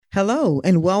Hello,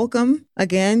 and welcome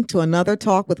again to another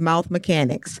talk with Mouth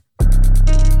Mechanics.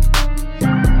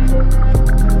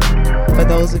 For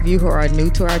those of you who are new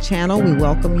to our channel, we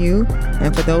welcome you.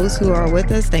 And for those who are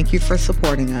with us, thank you for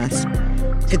supporting us.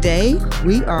 Today,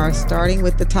 we are starting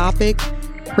with the topic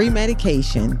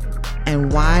pre-medication.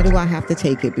 And why do I have to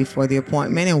take it before the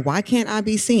appointment? And why can't I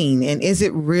be seen? And is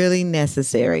it really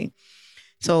necessary?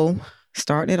 So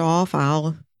starting it off,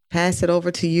 I'll pass it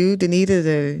over to you, Danita,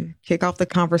 to kick off the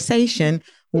conversation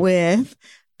with,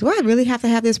 do I really have to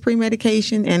have this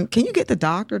pre-medication? And can you get the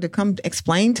doctor to come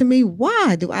explain to me,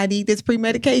 why do I need this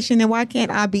pre-medication and why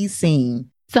can't I be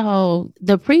seen? So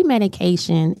the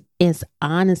pre-medication is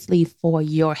honestly for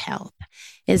your health.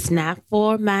 It's not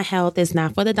for my health. It's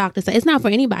not for the doctor's. It's not for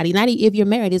anybody. Not if you're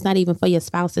married. It's not even for your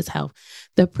spouse's health.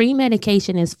 The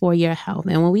pre-medication is for your health.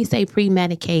 And when we say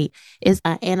pre-medicate, it's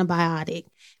an antibiotic.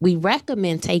 We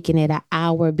recommend taking it an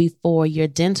hour before your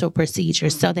dental procedure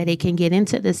so that it can get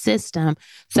into the system.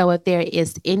 So if there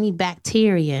is any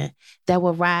bacteria that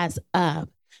will rise up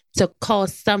to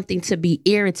cause something to be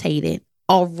irritated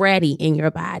already in your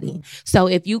body. So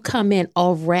if you come in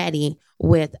already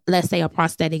with, let's say, a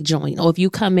prosthetic joint, or if you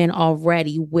come in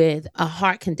already with a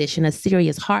heart condition, a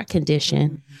serious heart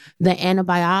condition, the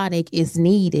antibiotic is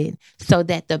needed so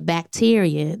that the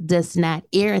bacteria does not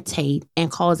irritate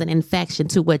and cause an infection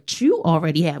to what you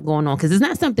already have going on. Because it's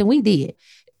not something we did.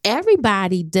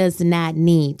 Everybody does not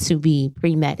need to be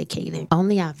pre-medicated.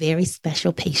 Only our very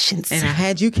special patients. And I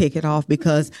had you kick it off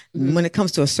because when it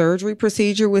comes to a surgery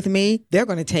procedure with me, they're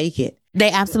going to take it. They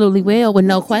absolutely will, with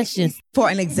no questions. For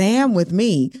an exam with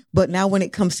me. But now when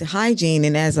it comes to hygiene,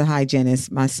 and as a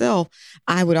hygienist myself,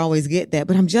 I would always get that.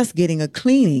 But I'm just getting a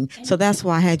cleaning. So that's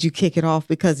why I had you kick it off,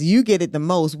 because you get it the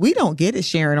most. We don't get it,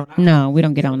 Sharon. No, we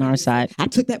don't get it on our side. I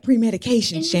took that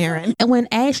pre-medication, Sharon. And when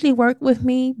Ashley worked with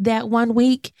me that one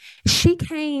week, she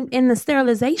came in the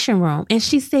sterilization room and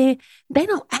she said, they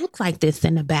don't act like this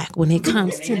in the back when it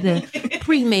comes to the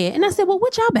pre-med. And I said, well,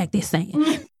 what y'all back there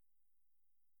saying?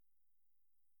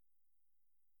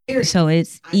 So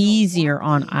it's easier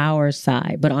on our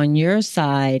side, but on your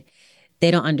side, they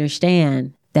don't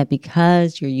understand that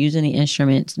because you're using the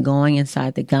instruments going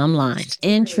inside the gum line,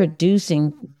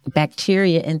 introducing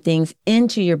bacteria and things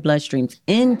into your bloodstreams,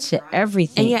 into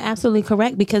everything. And you're absolutely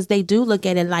correct, because they do look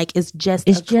at it like it's just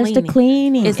a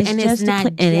cleaning. It's not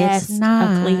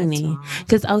a cleaning.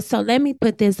 Because so let me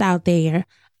put this out there.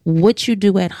 What you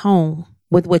do at home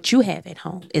with what you have at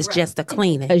home is just a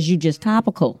cleaning. Because you just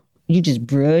topical. You just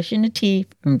brushing the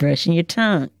teeth and brushing your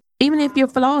tongue. Even if you're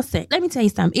flossing, let me tell you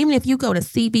something. Even if you go to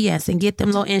CVS and get them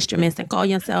little instruments and call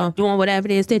yourself doing whatever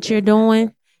it is that you're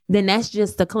doing, then that's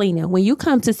just a cleaning. When you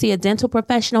come to see a dental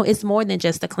professional, it's more than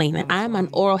just a cleaning. I'm an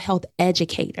oral health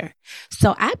educator.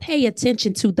 So I pay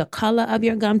attention to the color of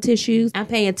your gum tissues. I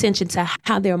pay attention to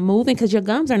how they're moving, because your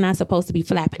gums are not supposed to be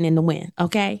flapping in the wind,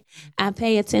 okay? I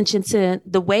pay attention to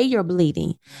the way you're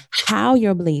bleeding, how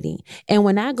you're bleeding. And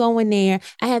when I go in there,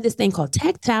 I have this thing called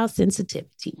tactile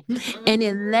sensitivity. And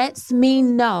it lets me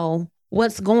know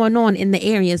what's going on in the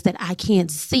areas that I can't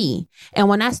see. And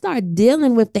when I start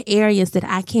dealing with the areas that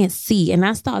I can't see, and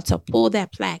I start to pull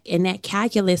that plaque and that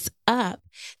calculus up,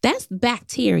 that's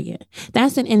bacteria.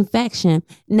 That's an infection.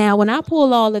 Now, when I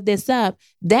pull all of this up,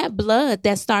 that blood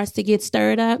that starts to get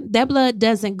stirred up, that blood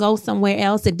doesn't go somewhere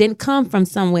else. It didn't come from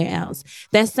somewhere else.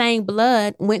 That same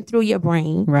blood went through your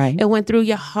brain. Right. It went through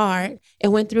your heart. It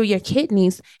went through your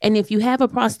kidneys. And if you have a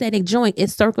prosthetic joint,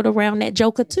 it's circled around that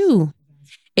joker too.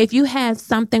 If you have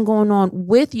something going on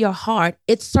with your heart,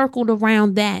 it's circled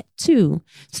around that too.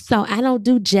 So I don't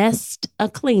do just a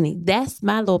cleaning. That's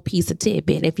my little piece of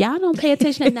tidbit. If y'all don't pay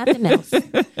attention to nothing else,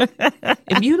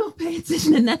 if you don't pay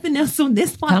attention to nothing else on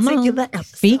this particular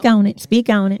episode, speak on it. Speak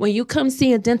on it. When you come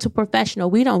see a dental professional,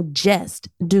 we don't just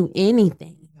do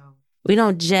anything. We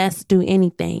don't just do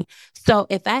anything. So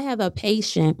if I have a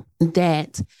patient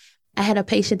I had a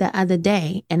patient the other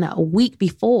day, and less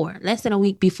than a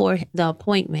week before the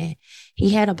appointment,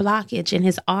 he had a blockage in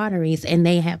his arteries and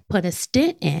they have put a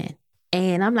stent in.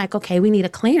 And I'm like, okay, we need a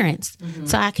clearance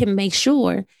so I can make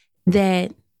sure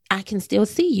that I can still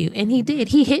see you. And he did.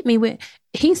 He hit me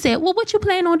he said, well, what you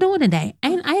plan on doing today?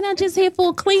 Ain't I just here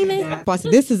for a cleaning?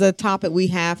 This is a topic we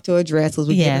have to address because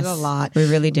we get it a lot. We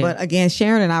really do. But again,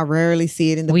 Sharon and I rarely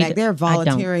see it in the back. They're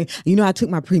volunteering. I took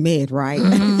my pre-med, right?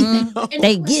 Mm-hmm.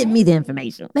 They give me the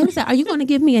information. Let me say, are you going to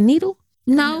give me a needle?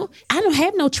 No, I don't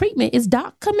have no treatment. Is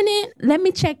doc coming in? Let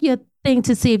me check your thing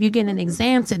to see if you're getting an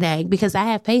exam today, because I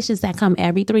have patients that come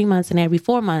every 3 months and every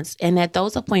 4 months. And at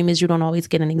those appointments, you don't always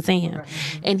get an exam. Right.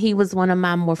 And he was one of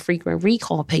my more frequent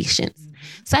recall patients.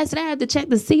 So I said, I have to check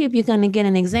to see if you're going to get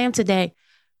an exam today.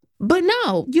 But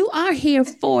no, you are here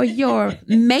for your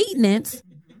maintenance.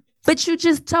 But you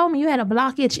just told me you had a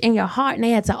blockage in your heart and they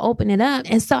had to open it up.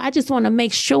 And so I just want to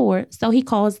make sure. So he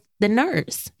calls the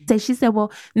nurse. So she said,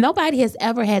 well, nobody has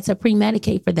ever had to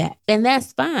pre-medicate for that. And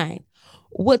that's fine.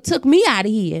 What took me out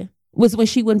of here was when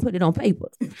she wouldn't put it on paper.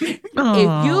 If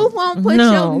you won't put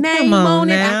your name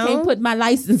on it, I can't put my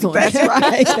license on it. That's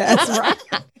right. That's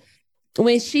right.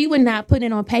 When she would not put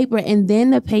it on paper, and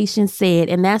then the patient said,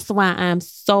 and that's why I'm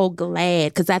so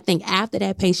glad, because I think after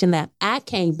that patient left, I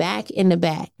came back in the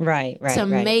back to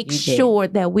make sure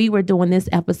that we were doing this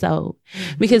episode.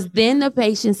 Because then the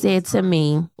patient said to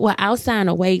me, well, I'll sign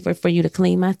a waiver for you to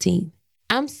clean my teeth.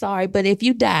 I'm sorry, but if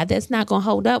you die, that's not going to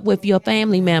hold up with your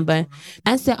family member.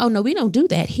 I said, oh, no, we don't do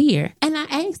that here. And I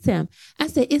asked him, I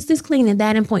said, is this cleaning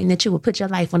that important that you would put your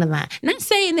life on the line? Not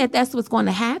saying that that's what's going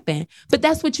to happen, but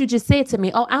that's what you just said to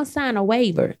me. Oh, I'll sign a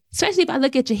waiver, especially if I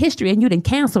look at your history and you done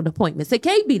canceled appointments. It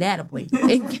can't be that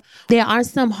appointment. There are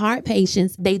some heart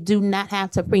patients, they do not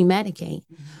have to pre-medicate,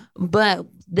 but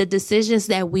the decisions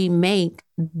that we make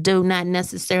do not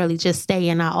necessarily just stay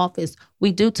in our office.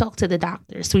 We do talk to the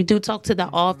doctors. We do talk to the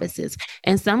offices.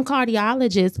 And some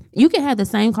cardiologists, you can have the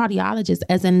same cardiologist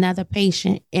as another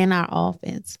patient in our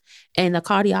office. And the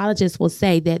cardiologist will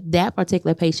say that that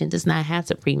particular patient does not have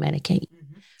to pre-medicate.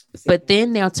 But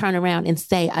then they'll turn around and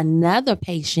say another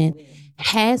patient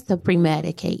has to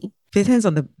pre-medicate. Depends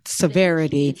on the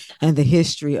severity and the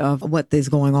history of what is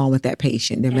going on with that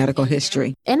patient, their medical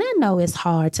history. And I know it's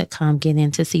hard to come get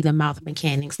in to see the mouth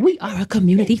mechanics. We are a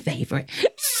community favorite.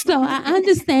 So I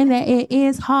understand that it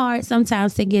is hard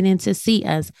sometimes to get in to see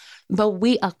us, but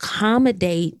we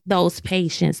accommodate those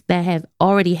patients that have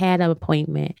already had an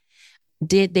appointment,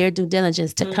 did their due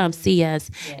diligence to come see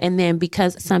us. And then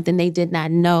because something they did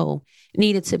not know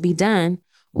needed to be done,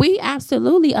 we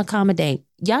absolutely accommodate.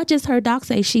 Y'all just heard Doc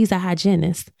say she's a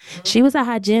hygienist. She was a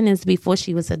hygienist before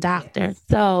she was a doctor.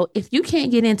 So if you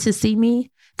can't get in to see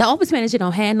me, the office manager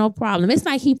don't have no problem. It's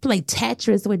like he played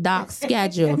Tetris with Doc's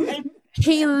schedule.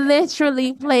 He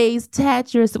literally plays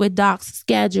Tetris with Doc's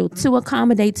schedule to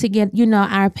accommodate to get,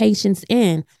 our patients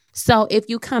in. So if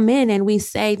you come in and we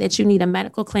say that you need a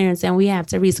medical clearance and we have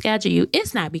to reschedule you,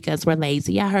 it's not because we're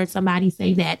lazy. I heard somebody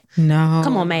say that. No.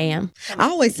 Come on, ma'am. I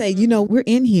always say, we're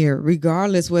in here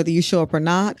regardless whether you show up or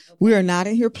not. We are not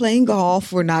in here playing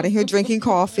golf. We're not in here drinking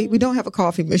coffee. We don't have a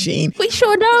coffee machine. We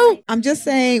sure don't. I'm just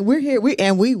saying we're here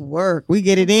we work. We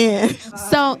get it in.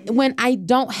 So when I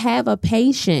don't have a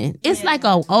patient, it's like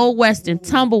an old Western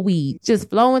tumbleweed just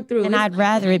flowing through. And I'd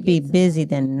rather it be busy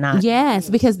than not. Yes,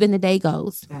 because then the day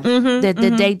goes.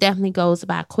 The day definitely goes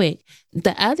by quick.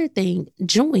 The other thing,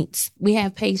 joints. We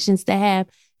have patients that have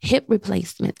hip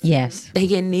replacements. Yes. They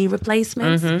get knee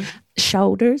replacements,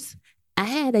 shoulders. I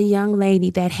had a young lady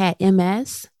that had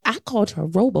MS. I called her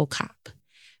RoboCop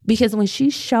because when she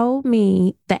showed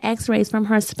me the x-rays from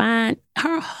her spine,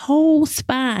 her whole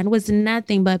spine was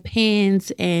nothing but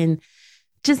pins and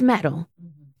just metal.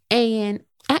 And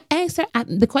I asked her,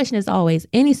 the question is always,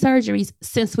 any surgeries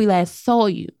since we last saw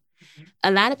you? A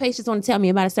lot of patients want to tell me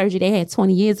about a surgery they had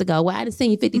 20 years ago. Well, I'd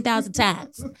seen you 50,000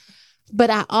 times.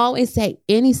 But I always say,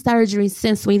 any surgery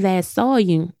since we last saw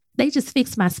you, they just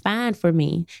fixed my spine for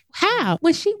me. How?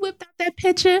 When she whipped out that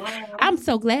picture, I'm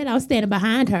so glad I was standing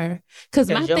behind her because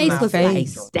my face was like,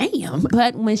 damn.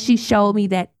 But when she showed me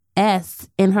that S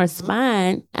in her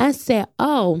spine, I said,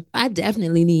 oh, I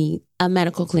definitely need a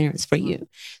medical clearance for you.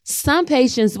 Some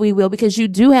patients we will, because you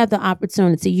do have the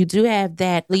opportunity, you do have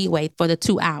that leeway for the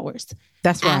 2 hours.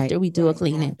 That's right. After we do a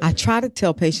cleaning. I try to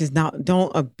tell patients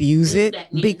don't abuse it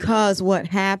because what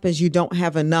happens, you don't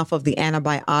have enough of the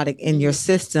antibiotic in your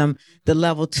system, the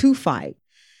level 2 fight.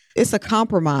 It's a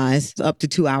compromise up to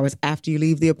 2 hours after you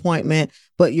leave the appointment,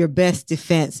 but your best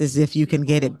defense is if you can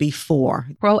get it before.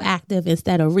 Proactive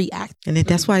instead of reactive. And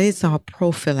that's why it's all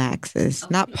prophylaxis,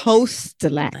 not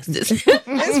post-laxis.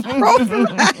 It's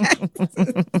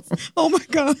prophylaxis. Oh my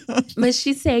God. But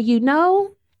she said,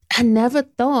 I never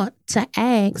thought to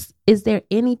ask, is there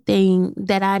anything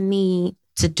that I need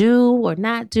to do or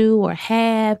not do or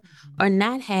have or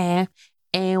not have?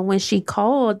 And when she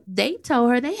called, they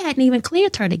told her they hadn't even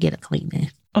cleared her to get a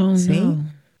cleaning. Oh, no.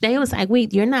 They was like,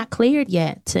 wait, you're not cleared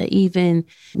yet to even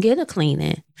get a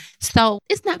cleaning. So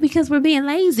it's not because we're being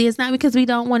lazy. It's not because we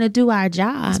don't want to do our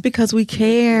job. It's because we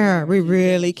care. We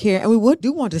really care. And we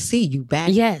do want to see you back.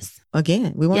 Yes.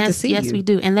 Again, we want to see you. Yes, we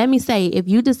do. And let me say, if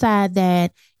you decide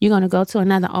that you're going to go to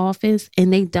another office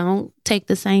and they don't take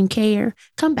the same care,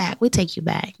 come back. We'll take you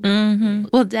back.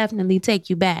 We'll definitely take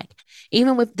you back.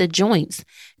 Even with the joints,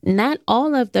 not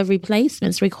all of the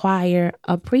replacements require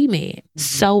a pre-med.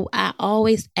 So I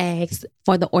always ask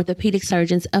for the orthopedic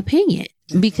surgeon's opinion,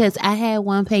 because I had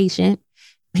one patient.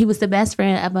 He was the best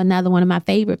friend of another one of my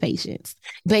favorite patients.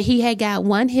 But he had got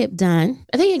one hip done.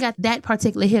 I think he got that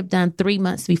particular hip done 3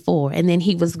 months before. And then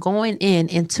he was going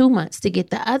in 2 months to get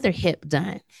the other hip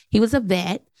done. He was a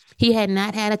vet. He had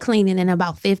not had a cleaning in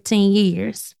about 15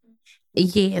 years.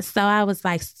 Yeah, so I was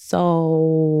like,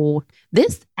 so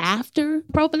this after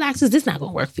prophylaxis, this not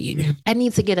going to work for you. I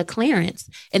need to get a clearance.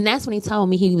 And that's when he told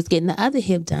me he was getting the other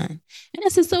hip done. And I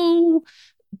said, so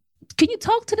can you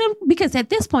talk to them? Because at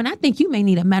this point, I think you may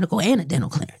need a medical and a dental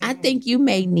clearance. I think you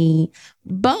may need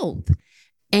both.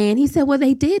 And he said, well,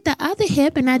 they did the other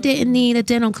hip and I didn't need a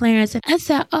dental clearance. And I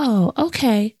said, oh,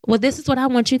 okay. Well, this is what I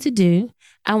want you to do.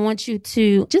 I want you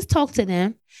to just talk to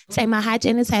them. Say, my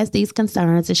hygienist has these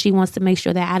concerns and she wants to make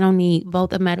sure that I don't need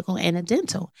both a medical and a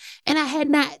dental. And I had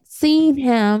not seen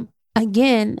him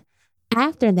again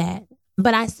after that.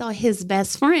 But I saw his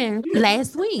best friend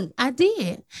last week. I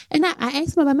did. And I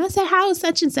asked him about him. I said, how is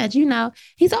such and such, you know?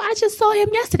 He said, I just saw him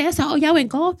yesterday. I said, oh, y'all went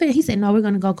golfing? He said, no, we're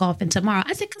going to go golfing tomorrow.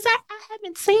 I said, because I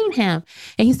haven't seen him.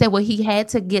 And he said, well, he had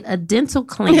to get a dental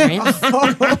clearance.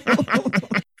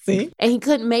 See? And he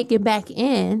couldn't make it back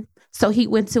in. So he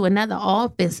went to another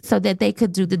office so that they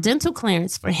could do the dental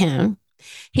clearance for him.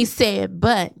 He said,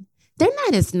 but they're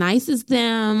not as nice as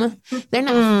them. They're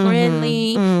not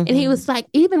friendly. And he was like,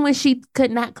 even when she could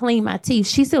not clean my teeth,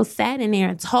 she still sat in there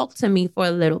and talked to me for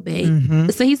a little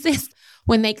bit. So he says,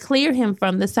 when they clear him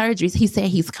from the surgeries, he said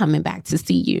he's coming back to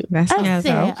see you. That's okay.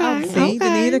 See,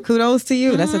 Danita, kudos to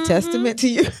you. That's a testament to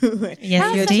you.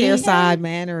 Yes, your chairside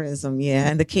mannerism,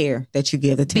 and the care that you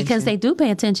give attention. Because they do pay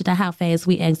attention to how fast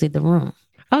we exit the room.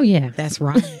 Oh, yeah. That's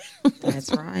right.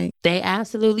 That's right. They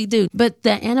absolutely do. But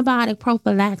the antibiotic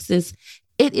prophylaxis,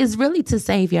 it is really to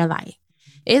save your life.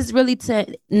 It's really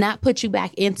to not put you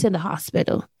back into the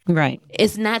hospital. Right.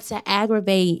 It's not to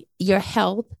aggravate your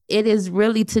health. It is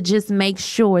really to just make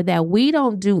sure that we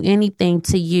don't do anything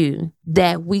to you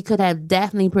that we could have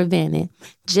definitely prevented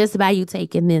just by you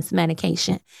taking this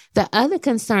medication. The other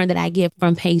concern that I get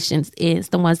from patients is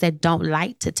the ones that don't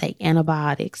like to take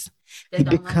antibiotics.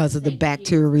 Because of the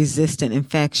bacteria-resistant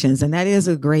infections. And that is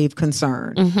a grave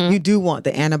concern. You do want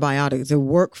the antibiotics to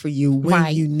work for you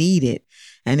when you need it.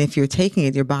 And if you're taking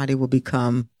it, your body will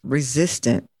become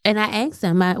resistant. And I asked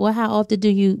them, well, how often do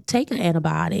you take an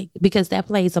antibiotic? Because that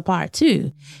plays a part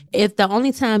too. If the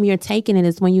only time you're taking it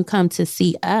is when you come to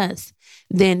see us,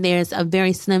 then there's a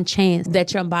very slim chance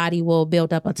that your body will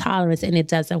build up a tolerance and it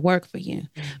doesn't work for you.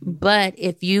 But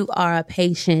if you are a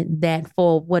patient that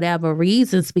for whatever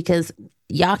reasons, because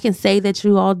y'all can say that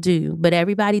you all do, but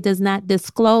everybody does not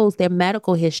disclose their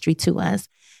medical history to us.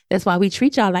 That's why we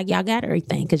treat y'all like y'all got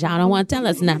everything, because y'all don't want to tell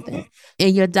us nothing.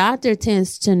 And your doctor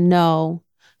tends to know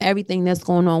everything that's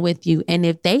going on with you. And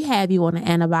if they have you on an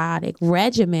antibiotic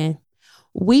regimen,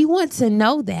 we want to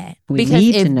know that. Because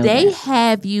if they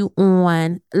have you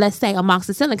on, let's say,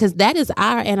 amoxicillin, because that is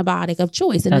our antibiotic of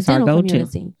choice in the dental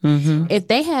community. If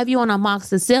they have you on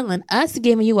amoxicillin, us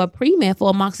giving you a pre-med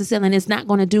for amoxicillin is not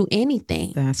going to do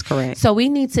anything. That's correct. So we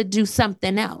need to do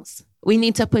something else. We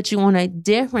need to put you on a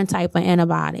different type of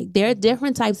antibiotic. There are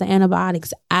different types of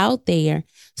antibiotics out there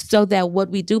so that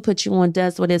what we do put you on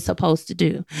does what it's supposed to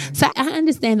do. So I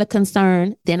understand the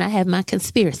concern. Then I have my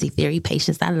conspiracy theory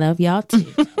patients. I love y'all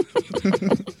too.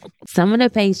 Some of the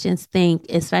patients think,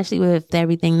 especially with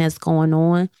everything that's going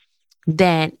on,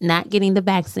 that not getting the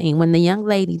vaccine, when the young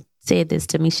lady said this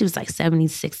to me, she was like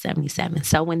 76, 77.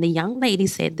 So when the young lady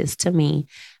said this to me,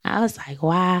 I was like,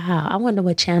 wow, I wonder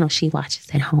what channel she watches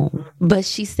at home. But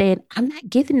she said, I'm not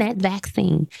getting that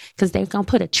vaccine because they're going to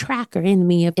put a tracker in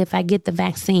me if I get the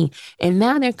vaccine. And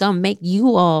now they're going to make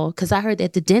you all, because I heard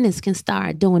that the dentist can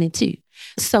start doing it too.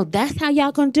 So that's how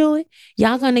y'all going to do it?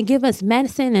 Y'all going to give us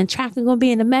medicine and tracker going to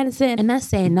be in the medicine? And I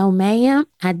said, no, ma'am.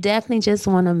 I definitely just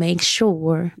want to make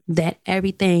sure that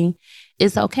everything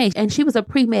is okay. And she was a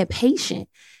pre-med patient.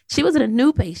 She wasn't a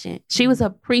new patient. She was a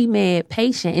pre-med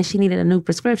patient and she needed a new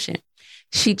prescription.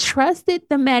 She trusted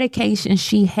the medication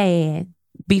she had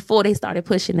before they started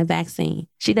pushing the vaccine.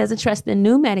 She doesn't trust the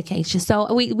new medication.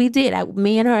 So we did.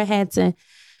 Me and her had to,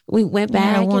 we went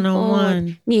back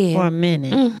one-on-one for a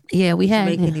minute. Yeah, we had.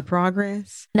 Did you make any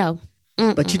progress? No.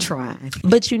 But you tried.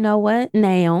 But you know what?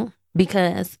 Now,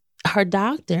 because her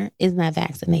doctor is not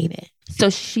vaccinated. So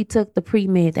she took the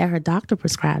pre-med that her doctor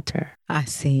prescribed her. I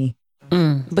see.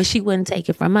 But she wouldn't take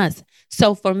it from us.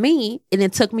 So for me, and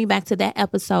it took me back to that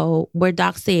episode where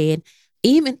Doc said,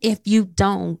 even if you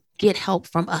don't get help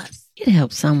from us, Get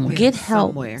help somewhere. Get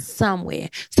help somewhere.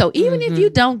 So even if you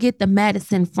don't get the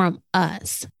medicine from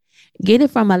us, get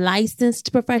it from a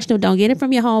licensed professional. Don't get it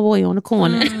from your homeboy on the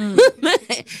corner.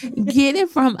 Get it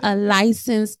from a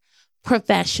licensed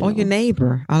professional. Or your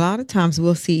neighbor. A lot of times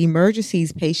we'll see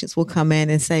emergencies. Patients will come in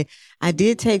and say, I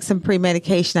did take some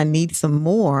pre-medication. I need some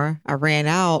more. I ran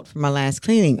out from my last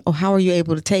cleaning. Oh, how are you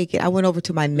able to take it? I went over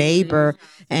to my neighbor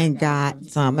and got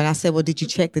some. And I said, well, did you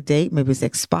check the date? Maybe it's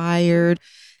expired.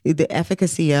 The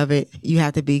efficacy of it, you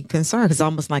have to be concerned because it's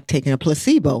almost like taking a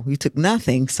placebo. You took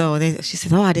nothing. So she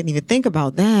said, oh, I didn't even think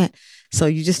about that. So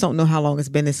you just don't know how long it's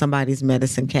been in somebody's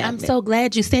medicine cabinet. I'm so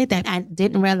glad you said that. I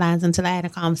didn't realize until I had a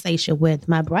conversation with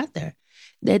my brother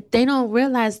that they don't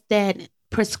realize that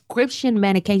prescription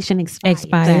medication expires.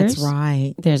 That's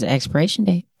right. There's an expiration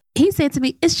date. He said to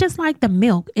me, it's just like the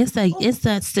milk. It's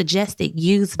a suggested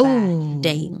use by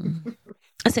date.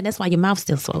 I said, that's why your mouth's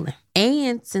still swollen.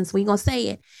 And since we going to say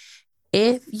it,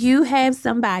 if you have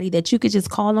somebody that you could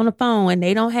just call on the phone and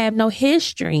they don't have no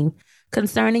history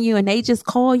concerning you and they just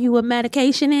call you a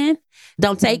medication in,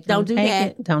 don't do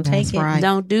that. Don't take it. Right.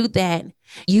 Don't do that.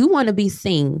 You want to be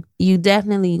seen. You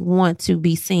definitely want to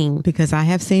be seen. Because I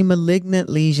have seen malignant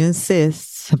lesion cysts.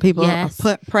 People are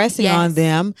pressing on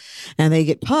them and they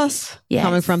get pus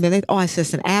coming from them. It's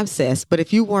just an abscess. But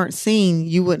if you weren't seen,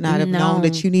 you would not have known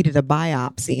that you needed a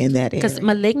biopsy in that area. Because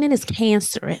malignant is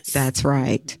cancerous. That's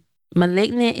right.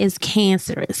 Malignant is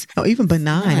cancerous. Oh, even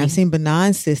benign. Right. I've seen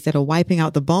benign cysts that are wiping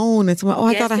out the bone. And someone,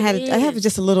 I thought I have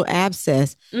just a little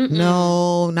abscess.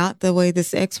 No, not the way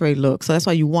this x-ray looks. So that's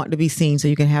why you want to be seen so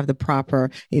you can have the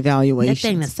proper evaluation. That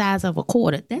thing the size of a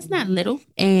quarter. That's not little.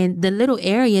 And the little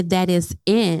area that is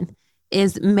in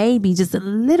is maybe just a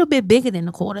little bit bigger than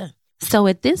a quarter. So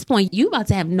at this point, you about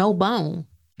to have no bone.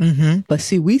 But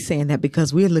see, we saying that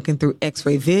because we're looking through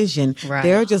x-ray vision. Right.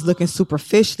 They're just looking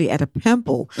superficially at a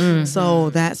pimple.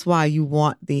 So that's why you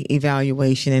want the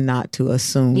evaluation and not to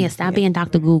assume. Yeah, stop being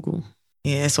Dr. Google.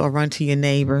 Yeah, so I run to your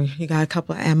neighbor. You got a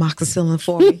couple of amoxicillin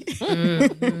for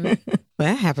me? Well,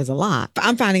 that happens a lot.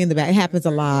 I'm finding in the back, it happens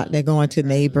a lot. They're going to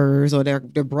neighbors or their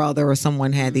brother or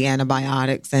someone had the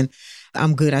antibiotics and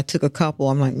I'm good. I took a couple.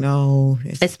 I'm like, no.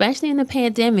 Especially in the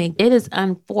pandemic, it is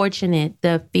unfortunate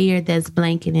the fear that's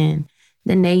blanketing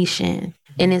the nation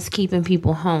and it's keeping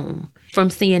people home from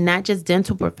seeing not just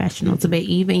dental professionals, but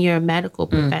even your medical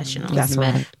professionals. That's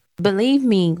right. Believe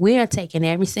me, we are taking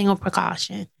every single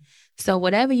precaution. So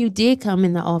whatever you did come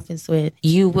in the office with,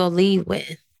 you will leave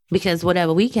with. Because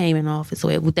whatever we came in office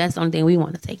with, that's the only thing we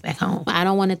want to take back home. I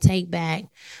don't want to take back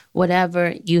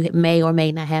whatever you may or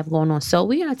may not have going on. So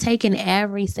we are taking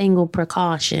every single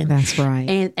precaution. That's right.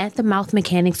 And at the Mouth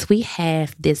Mechanics, we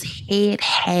have this head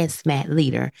hazmat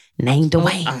leader named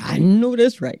Dwayne. I know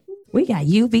that's right. We got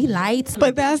UV lights.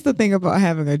 But that's the thing about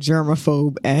having a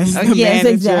germaphobe as the yes,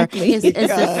 manager. Exactly. It's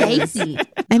the safety.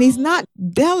 And he's not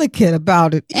delicate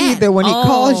about it either when he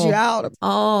calls you out.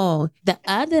 Oh, the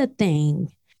other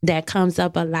thing that comes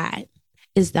up a lot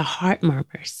is the heart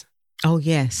murmurs. Oh,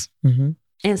 yes.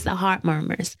 It's the heart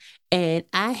murmurs. And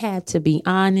I have to be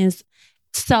honest.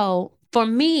 So for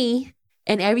me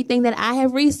and everything that I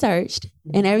have researched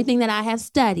and everything that I have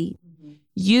studied,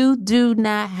 you do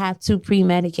not have to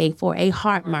pre-medicate for a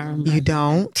heart murmur. You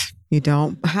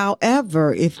don't.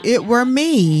 However, if it were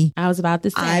me, I was about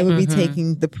to say, I would be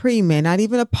taking the pre-med, not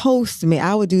even a post-med.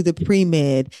 I would do the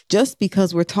pre-med just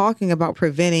because we're talking about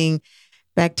preventing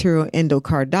bacterial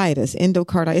endocarditis.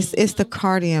 Endocarditis, it's the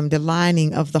cardium, the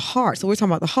lining of the heart. So we're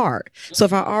talking about the heart. So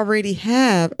if I already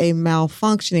have a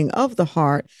malfunctioning of the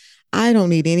heart, I don't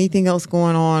need anything else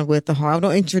going on with the heart. I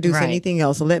don't introduce anything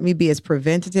else. So let me be as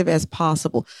preventative as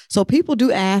possible. So people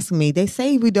do ask me, they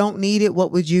say we don't need it.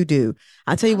 What would you do?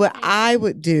 I'll tell you what I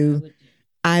would do.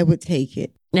 I would take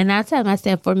it. And I tell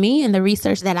myself, for me and the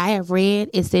research that I have read,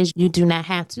 it says you do not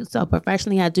have to. So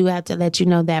professionally, I do have to let you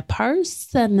know that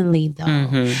personally,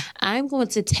 though, I'm going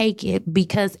to take it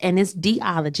because, and it's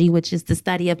deology, which is the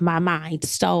study of my mind.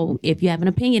 So if you have an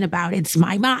opinion about it, it's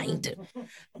my mind.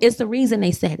 It's the reason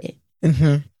they said it.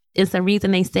 It's the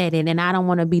reason they said it. And I don't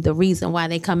want to be the reason why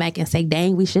they come back and say,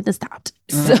 dang, we should have stopped.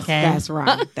 So, that's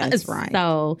right. That's right.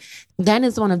 So that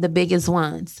is one of the biggest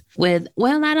ones with,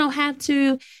 well, I don't have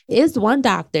to. It's one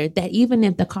doctor that even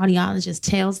if the cardiologist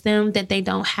tells them that they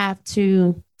don't have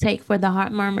to take for the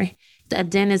heart murmur, a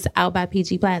dentist out by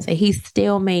PG Plaza, he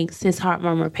still makes his heart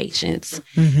murmur patients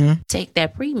take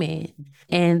that pre-med.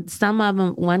 And some of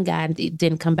them, one guy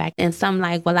didn't come back. And some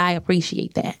like, well, I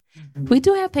appreciate that. We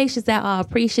do have patients that are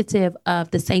appreciative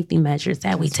of the safety measures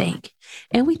that we take.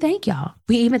 And we thank y'all.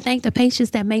 We even thank the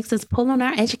patients that makes us pull on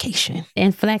our education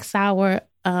and flex our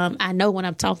I know what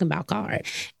I'm talking about card.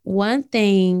 One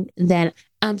thing that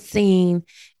I'm seeing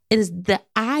is the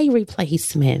eye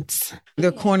replacements.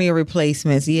 The cornea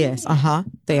replacements, yes.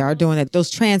 They are doing that. Those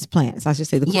transplants, I should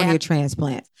say, the cornea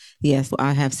transplants. Yes,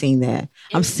 I have seen that.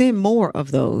 I'm seeing more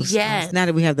of those. Yes. Now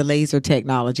that we have the laser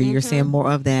technology, you're seeing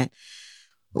more of that.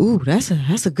 Ooh, that's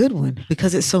a good one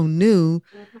because it's so new.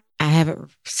 I haven't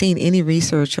seen any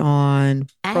research on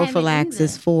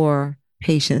prophylaxis for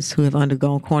patients who have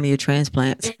undergone cornea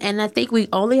transplants. And I think we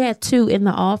only had 2 in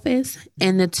the office,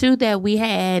 and the 2 that we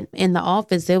had in the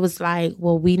office, it was like,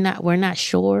 well, we're not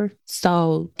sure.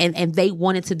 So, and they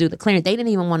wanted to do the clearance. They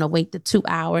didn't even want to wait the 2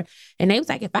 hour. And they was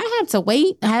like, if I have to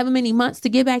wait however many months to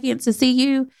get back in to see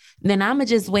you, then I'm going to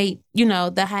just wait,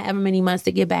 the however many months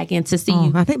to get back in to see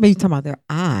you. I think maybe you're talking about their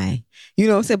eye, what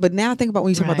I'm saying? But now think about when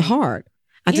you talk about the heart.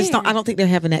 I don't think they're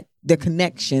having the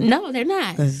connection. No, they're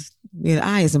not. Because the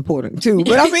eye is important too.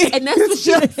 But I mean, and that's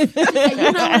what you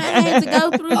know what I had to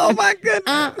go through. Oh my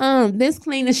goodness. This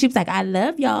cleaner, she was like, I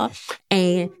love y'all.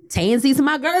 And Tansy's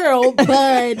my girl,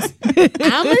 but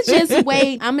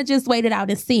I'ma just wait it out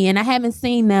and see. And I haven't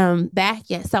seen them back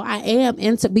yet. So I am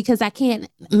into, because I can't,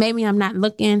 maybe I'm not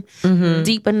looking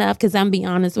deep enough, because I'm be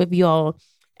honest with y'all.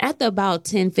 After about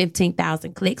 10,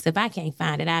 15,000 clicks, if I can't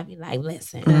find it, I'd be like,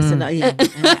 listen. That's enough. Yeah.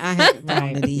 I haven't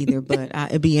found it either, but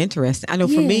it'd be interesting. I know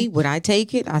for me, would I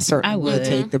take it? I certainly would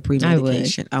take the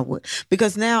pre-medication. I would.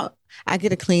 Because now I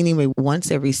get a cleaning maybe once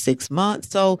every 6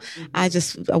 months. So I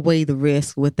just weigh the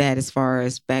risk with that as far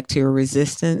as bacterial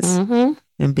resistance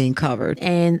and being covered.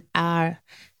 And our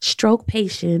stroke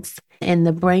patients and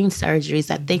the brain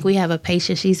surgeries, I think we have a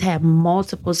patient, she's had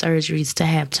multiple surgeries to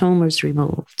have tumors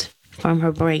removed from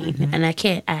her brain. And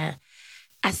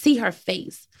I see her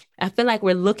face. I feel like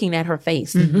we're looking at her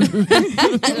face.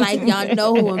 Like y'all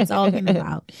know who I'm talking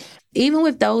about. Even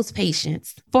with those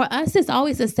patients, for us, it's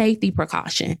always a safety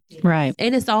precaution. Right.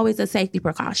 It is always a safety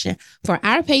precaution. For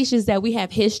our patients that we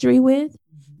have history with,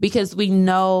 because we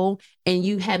know, and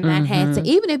you have not had to,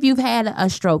 even if you've had a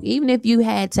stroke, even if you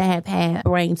had to have had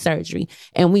brain surgery,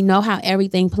 and we know how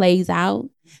everything plays out,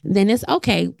 then it's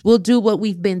okay. We'll do what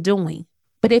we've been doing.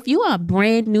 But if you are a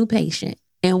brand new patient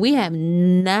and we have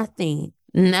nothing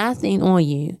on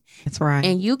you. That's right.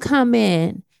 And you come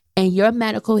in and your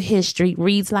medical history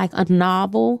reads like a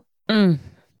novel, we're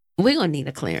going to need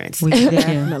a clearance. We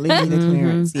definitely need a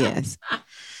clearance, yes.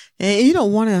 And you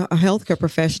don't want a healthcare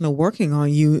professional working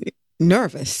on you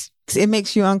nervous. It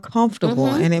makes you uncomfortable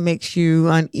and it makes you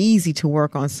uneasy to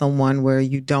work on someone where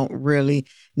you don't really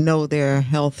know their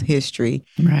health history,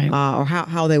 right? Or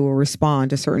how they will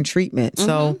respond to certain treatments.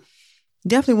 So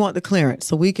definitely want the clearance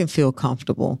so we can feel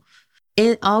comfortable.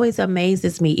 It always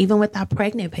amazes me, even with our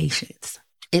pregnant patients.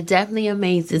 It definitely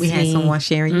amazes me. We had someone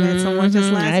sharing. You had someone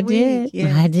just last week.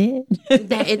 Yeah. I did.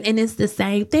 And it's the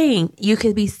same thing. You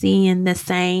could be seeing the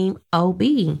same OB,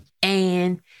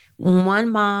 and one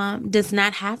mom does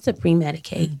not have to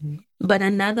pre-medicate, but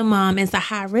another mom is a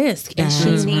high risk and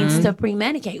she needs to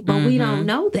pre-medicate. But we don't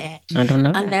know that. I don't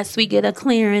know unless we get a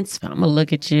clearance. I'm going to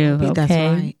look at you. Okay, that's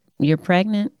right. You're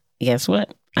pregnant. Guess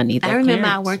what? I need that I remember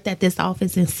clearance. I worked at this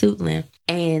office in Suitland,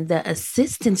 and the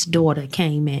assistant's daughter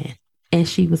came in and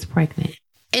she was pregnant.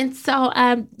 And so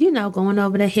I'm, going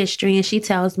over the history, and she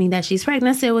tells me that she's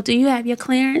pregnant. I said, well, do you have your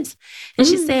clearance? And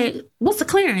she said, what's the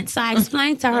clearance? So I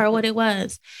explained to her what it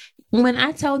was. When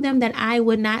I told them that I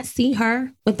would not see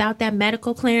her without that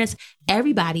medical clearance,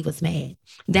 everybody was mad,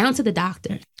 down to the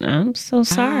doctor. I'm so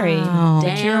sorry.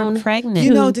 Down. You're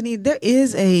pregnant. Denise, there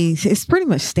is it's pretty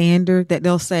much standard that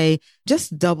they'll say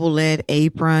just double lead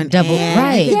apron.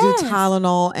 Right. You can do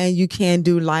Tylenol and you can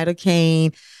do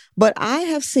lidocaine. But I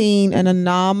have seen an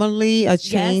anomaly, a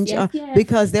change,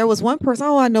 because there was one person,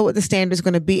 I know what the standard is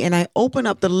going to be. And I opened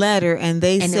up the letter and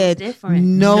they said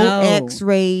no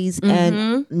x-rays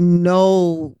and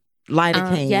no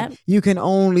lidocaine. You can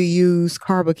only use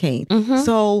carbocaine.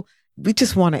 So we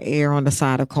just want to err on the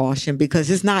side of caution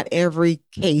because it's not every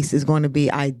case is going to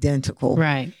be identical.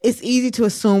 Right. It's easy to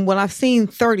assume, well, I've seen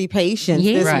 30 patients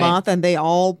this month and they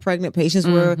all pregnant patients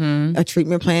were a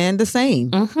treatment plan the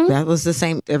same. That was the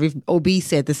same. Every OB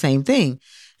said the same thing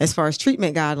as far as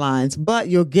treatment guidelines, but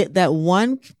you'll get that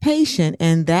one patient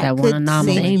and that could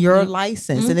sink your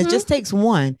license. And it just takes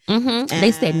one.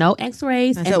 They said no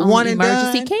x-rays and only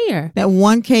emergency care. That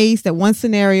one case, that one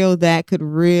scenario that could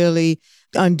really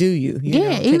undo you.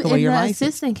 Take away your license. The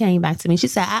assistant came back to me. She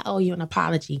said, I owe you an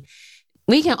apology.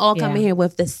 We can all come in here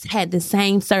with had the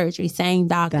same surgery, same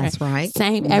doctor. That's right.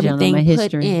 Same everything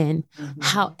put in.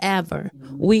 However,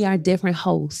 we are different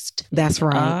hosts. That's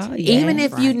right. Even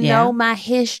if you know my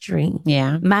history,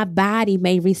 my body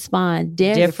may respond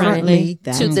differently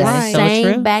to the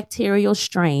same bacterial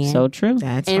strain. So true.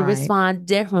 And respond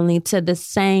differently to the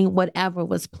same whatever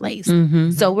was placed.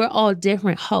 So we're all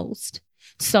different hosts.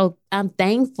 So I'm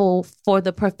thankful for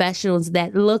the professionals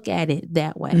that look at it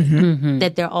that way,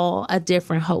 that they're all a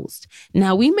different host.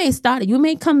 Now, you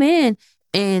may come in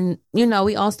and,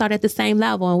 we all start at the same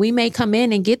level, and we may come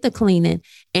in and get the cleaning,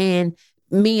 and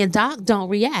me and Doc don't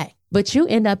react, but you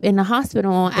end up in the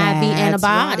hospital on IV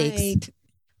antibiotics. Right.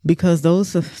 Because those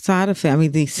side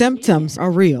effects, the symptoms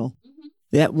are real.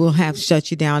 That will have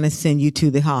shut you down and send you to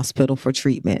the hospital for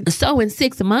treatment. So in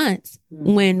 6 months,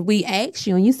 when we ask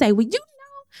you and you say, well,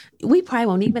 we probably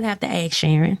won't even have to ask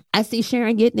Sharon. I see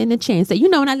Sharon getting in the chair and say,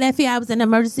 when I left here, I was in the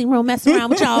emergency room messing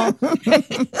around with y'all. What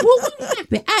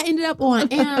happened? I ended up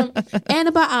on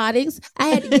antibiotics. I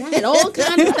had all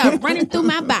kinds of stuff running through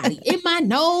my body, in my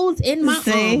nose, in my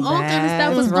arm. All kinds of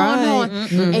stuff was going on.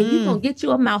 And you're going to get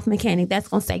you a mouth mechanic that's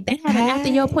going to say, that happened after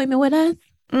your appointment with us?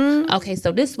 Okay,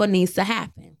 so this one needs to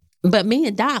happen. But me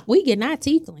and Doc, we get our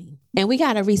teeth clean. And we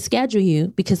got to reschedule you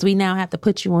because we now have to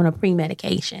put you on a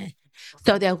pre-medication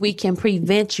so that we can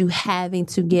prevent you having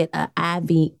to get an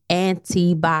IV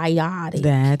antibiotic.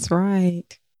 That's right.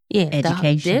 Yeah,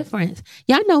 education. The difference.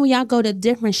 Y'all know when y'all go to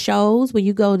different shows, when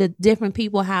you go to different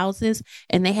people's houses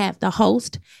and they have the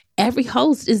host, every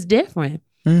host is different.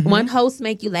 One host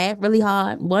make you laugh really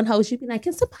hard. One host, you be like,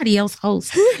 can somebody else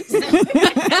host?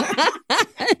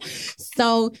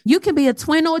 So you can be a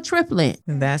twin or a triplet.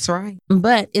 That's right.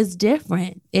 But it's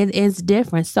different. It is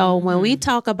different. So when we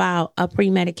talk about a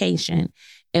pre-medication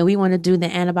and we want to do the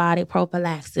antibiotic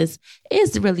prophylaxis,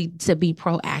 it's really to be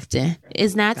proactive.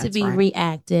 It's not to be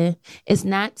reactive. It's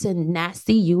not to not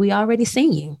see you. We already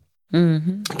seen you.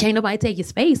 Can't nobody take your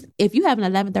space. If you have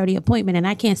an 11:30 appointment and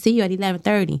I can't see you at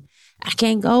 11:30, I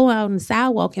can't go out on the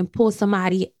sidewalk and pull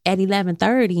somebody at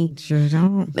 11:30. Sure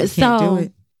don't. You so can't do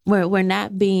it. We're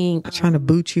not being trying to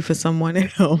boot you for someone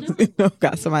else.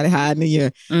 Got somebody hiding in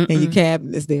your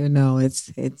cabinets there. No,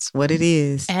 it's what it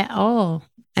is at all.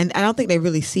 And I don't think they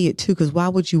really see it too, because why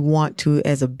would you want to,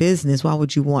 as a business, why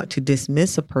would you want to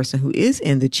dismiss a person who is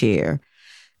in the chair?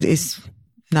 It's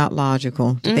not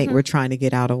logical to think we're trying to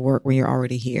get out of work when you're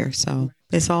already here. So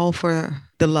it's all for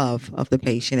the love of the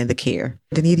patient and the care.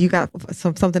 Danita, you got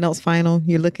something else final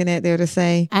you're looking at there to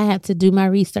say? I have to do my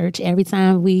research every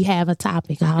time we have a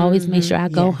topic. I always make sure I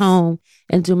go home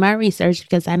and do my research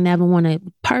because I never want to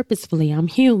purposefully, I'm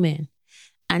human.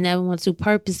 I never want to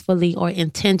purposefully or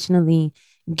intentionally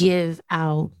give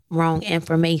out wrong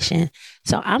information.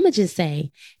 So I'm going to just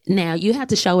say, now you have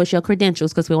to show us your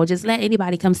credentials because we won't just let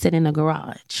anybody come sit in the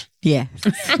garage. Yes,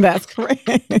 that's correct.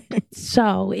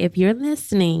 So if you're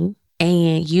listening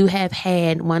and you have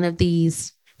had one of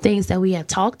these things that we have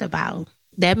talked about,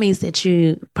 that means that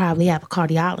you probably have a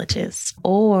cardiologist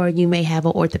or you may have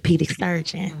an orthopedic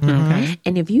surgeon.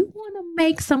 And if you want to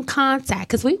make some contact,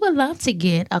 because we would love to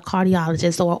get a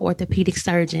cardiologist or orthopedic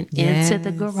surgeon into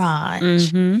the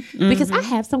garage because I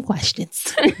have some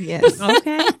questions. Yes.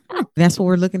 Okay. That's what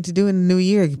we're looking to do in the new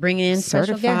year. Bringing in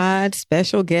certified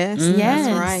special guests. Yes.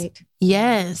 That's right.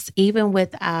 Yes. Even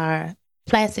with our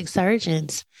plastic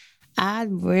surgeons, I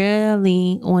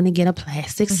really want to get a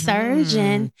plastic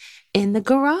surgeon in the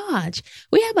garage.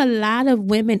 We have a lot of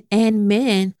women and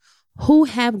men who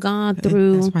have gone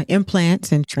through that's right.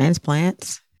 Implants and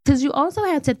transplants. Because you also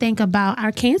have to think about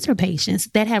our cancer patients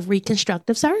that have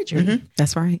reconstructive surgery.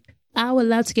 That's right. I would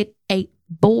love to get a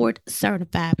board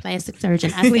certified plastic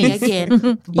surgeon. I say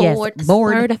again, board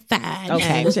certified.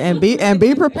 Okay, and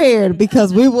be prepared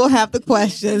because we will have the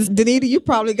questions. Danita, you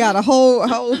probably got a whole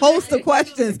host of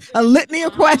questions, a litany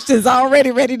of questions already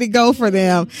ready to go for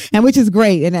them, and which is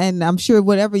great. And I'm sure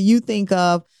whatever you think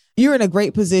of, you're in a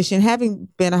great position. Having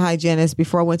been a hygienist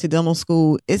before I went to dental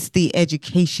school, it's the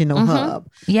educational hub.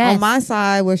 Yes. On my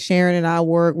side, where Sharon and I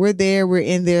work, we're there. We're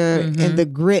in there in the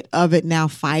grit of it now,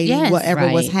 fighting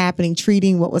whatever was happening,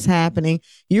 treating what was happening.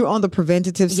 You're on the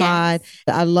preventative side.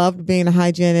 I loved being a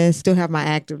hygienist. Still have my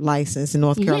active license in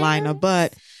North Carolina,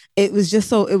 but it was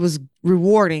just it was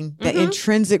rewarding, the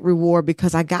intrinsic reward,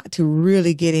 because I got to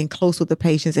really get in close with the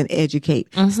patients and educate.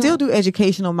 Still do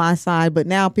education on my side, but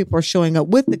now people are showing up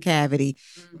with the cavity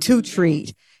to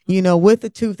treat, with the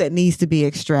tooth that needs to be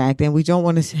extracted. And we don't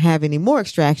want to have any more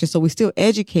extraction. So we still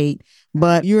educate,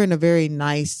 but you're in a very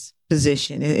nice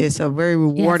position. It's a very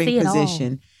rewarding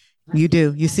position. You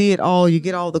do. You see it all. You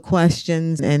get all the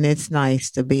questions, and it's nice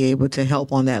to be able to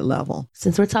help on that level.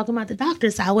 Since we're talking about the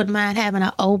doctors, I wouldn't mind having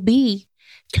an OB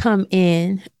come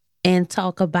in and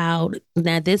talk about,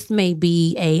 now this may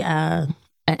be an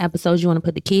episode you want to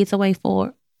put the kids away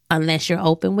for, unless you're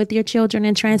open with your children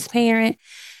and transparent,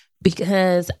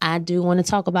 because I do want to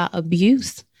talk about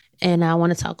abuse. And I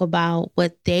want to talk about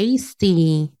what they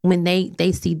see when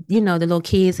they see, the little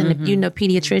kids and the,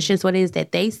 pediatricians, what it is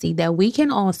that they see that we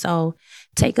can also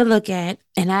take a look at.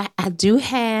 And I do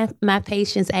have my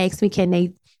patients ask me, can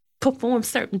they perform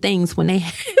certain things when they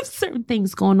have certain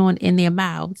things going on in their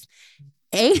mouths?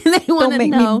 And they want to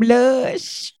know. Me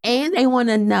blush. And they want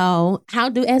to know, how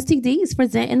do STDs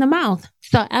present in the mouth?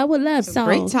 So I would love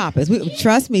great topics.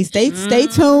 Trust me. Stay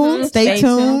tuned. Stay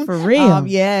tuned for real.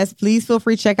 Yes, please feel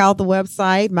free to check out the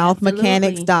website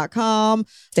mouthmechanics.com.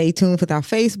 Stay tuned with our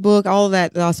Facebook. All of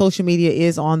that, our social media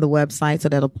is on the website, so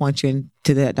that'll point you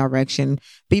into that direction.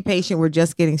 Be patient. We're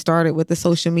just getting started with the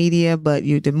social media, but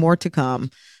you did more to come.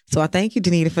 So I thank you,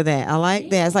 Danita, for that. I like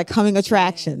that. It's like coming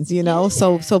attractions,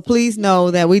 So please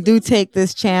know that we do take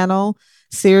this channel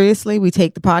seriously. We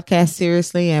take the podcast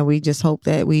seriously, and we just hope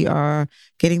that we are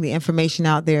getting the information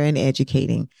out there and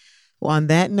educating. Well, on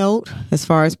that note, as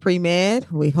far as pre-med,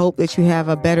 we hope that you have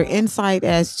a better insight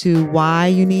as to why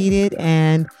you need it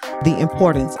and the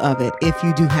importance of it. If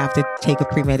you do have to take a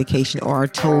pre-medication or are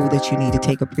told that you need to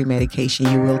take a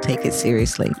pre-medication, you will take it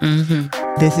seriously.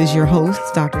 This is your host,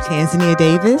 Dr. Tanzania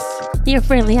Davis. Your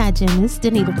friendly hygienist,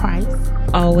 Danita Price.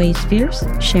 Always fierce,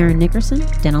 Sharon Nickerson,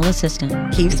 dental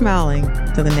assistant. Keep smiling.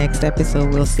 Till the next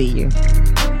episode, we'll see you.